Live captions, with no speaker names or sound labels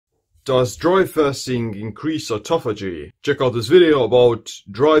Does dry fasting increase autophagy? Check out this video about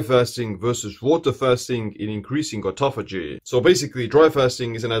dry fasting versus water fasting in increasing autophagy. So basically, dry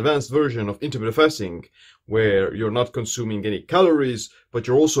fasting is an advanced version of intermittent fasting, where you're not consuming any calories, but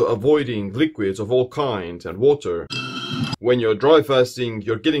you're also avoiding liquids of all kinds and water. When you're dry fasting,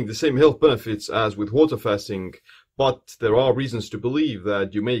 you're getting the same health benefits as with water fasting, but there are reasons to believe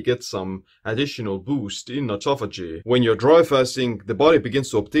that you may get some additional boost in autophagy. When you're dry fasting, the body begins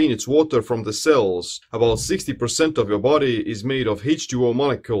to obtain its water from the cells. About 60% of your body is made of H2O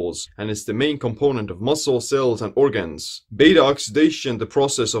molecules, and it's the main component of muscle cells and organs. Beta oxidation, the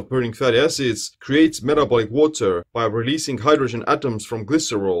process of burning fatty acids, creates metabolic water by releasing hydrogen atoms from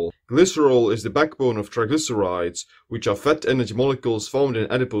glycerol. Glycerol is the backbone of triglycerides, which are fat energy molecules found in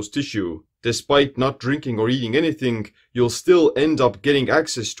adipose tissue. Despite not drinking or eating anything, you'll still end up getting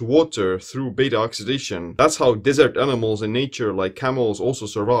access to water through beta oxidation. That's how desert animals in nature like camels also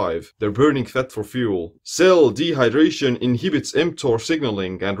survive. They're burning fat for fuel. Cell dehydration inhibits mTOR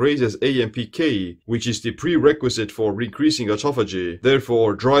signaling and raises AMPK, which is the prerequisite for increasing autophagy.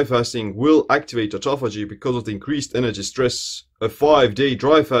 Therefore, dry fasting will activate autophagy because of the increased energy stress. A 5-day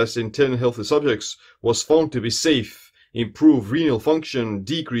dry fast in 10 healthy subjects was found to be safe, improve renal function,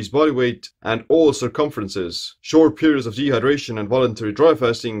 decrease body weight, and all circumferences. Short periods of dehydration and voluntary dry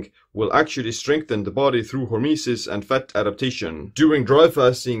fasting will actually strengthen the body through hormesis and fat adaptation. During dry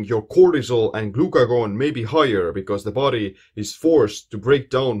fasting, your cortisol and glucagon may be higher because the body is forced to break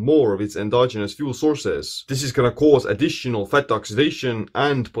down more of its endogenous fuel sources. This is gonna cause additional fat oxidation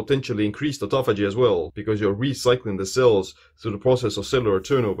and potentially increased autophagy as well, because you're recycling the cells through the process of cellular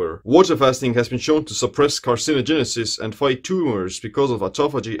turnover. Water fasting has been shown to suppress carcinogenesis and fight tumors because of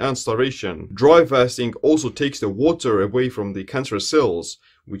autophagy and starvation. Dry fasting also takes the water away from the cancerous cells,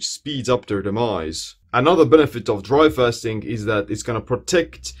 which speeds up their demise. Another benefit of dry fasting is that it's gonna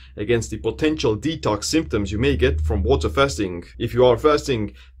protect against the potential detox symptoms you may get from water fasting. If you are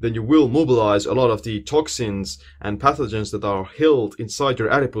fasting, then you will mobilize a lot of the toxins and pathogens that are held inside your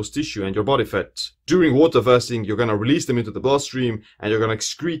adipose tissue and your body fat. During water fasting, you're gonna release them into the bloodstream and you're gonna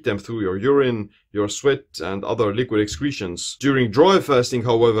excrete them through your urine, your sweat, and other liquid excretions. During dry fasting,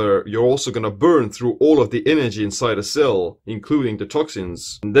 however, you're also gonna burn through all of the energy inside a cell, including the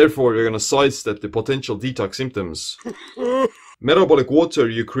toxins. And therefore, you're gonna sidestep the potential detox symptoms. Metabolic water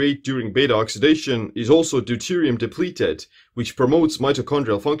you create during beta oxidation is also deuterium depleted, which promotes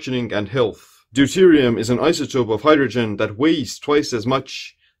mitochondrial functioning and health. Deuterium is an isotope of hydrogen that weighs twice as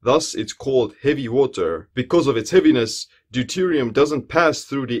much. Thus, it's called heavy water. Because of its heaviness, deuterium doesn't pass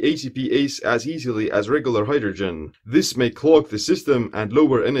through the ATPase as easily as regular hydrogen. This may clog the system and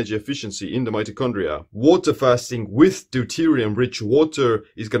lower energy efficiency in the mitochondria. Water fasting with deuterium-rich water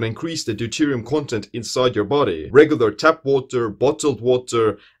is going to increase the deuterium content inside your body. Regular tap water, bottled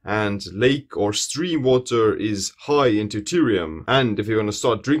water, and lake or stream water is high in deuterium. And if you're going to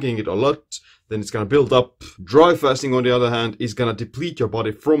start drinking it a lot, then it's going to build up. Dry fasting, on the other hand, is going to deplete your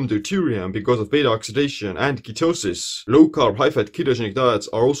body from deuterium because of beta oxidation and ketosis. Low-carb, high-fat ketogenic diets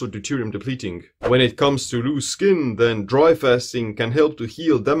are also deuterium depleting. When it comes to loose skin, then dry fasting can help to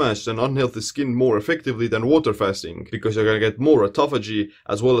heal damaged and unhealthy skin more effectively than water fasting, because you're going to get more autophagy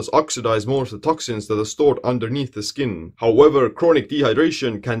as well as oxidize more of the toxins that are stored underneath the skin. However, chronic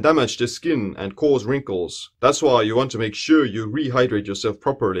dehydration can damage the skin and cause wrinkles. That's why you want to make sure you rehydrate yourself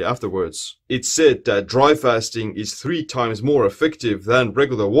properly afterwards. It's said that dry fasting is 3 times more effective than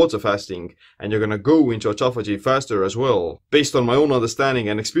regular water fasting, and you're gonna go into autophagy faster as well. Based on my own understanding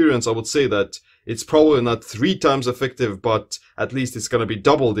and experience, I would say that it's probably not 3 times effective, but at least it's gonna be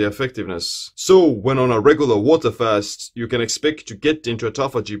double the effectiveness. So, when on a regular water fast, you can expect to get into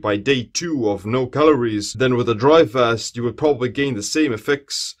autophagy by day 2 of no calories, then with a dry fast, you would probably gain the same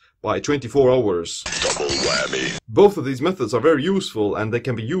effects by 24 hours. Double whammy. Both of these methods are very useful and they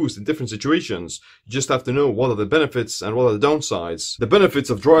can be used in different situations. You just have to know what are the benefits and what are the downsides. The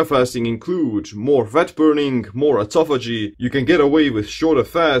benefits of dry fasting include more fat burning, more autophagy, you can get away with shorter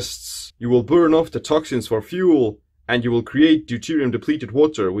fasts, you will burn off the toxins for fuel, and you will create deuterium depleted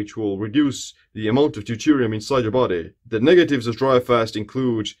water, which will reduce the amount of deuterium inside your body. The negatives of dry fast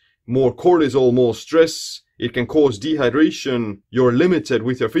include more cortisol, more stress, it can cause dehydration, you're limited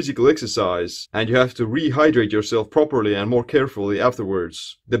with your physical exercise, and you have to rehydrate yourself properly and more carefully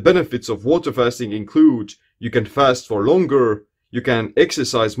afterwards. The benefits of water fasting include you can fast for longer, you can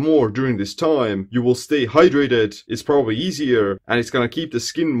exercise more during this time, you will stay hydrated, it's probably easier, and it's gonna keep the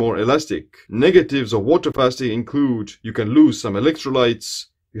skin more elastic. Negatives of water fasting include you can lose some electrolytes,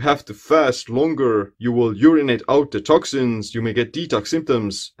 you have to fast longer, you will urinate out the toxins, you may get detox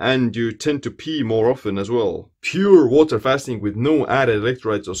symptoms, and you tend to pee more often as well. pure water fasting with no added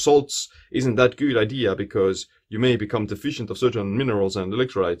electrolytes or salts isn't that good idea because you may become deficient of certain minerals and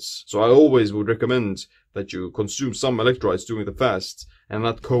electrolytes. So I always would recommend that you consume some electrolytes during the fast and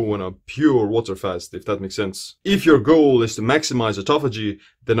not go on a pure water fast, if that makes sense. If your goal is to maximize autophagy,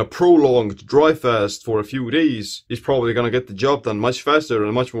 then a prolonged dry fast for a few days is probably gonna get the job done much faster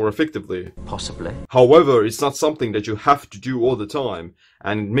and much more effectively. Possibly. However, it's not something that you have to do all the time,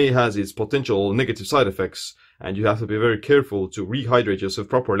 and it may have its potential negative side effects, and you have to be very careful to rehydrate yourself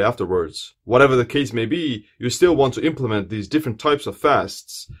properly afterwards. Whatever the case may be, you still want to implement these different types of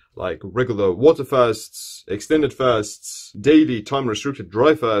fasts, like regular water fasts, extended fasts, daily time-restricted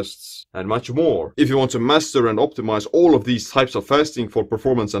dry fasts, and much more. If you want to master and optimize all of these types of fasting for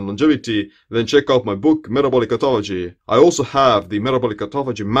performance and longevity, then check out my book, Metabolic Autophagy. I also have the Metabolic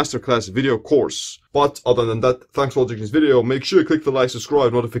Autophagy Masterclass video course. But other than that, thanks for watching this video. Make sure you click the like,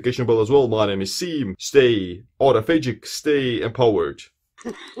 subscribe, notification bell as well. My name is Seem. Stay autophagic, stay empowered.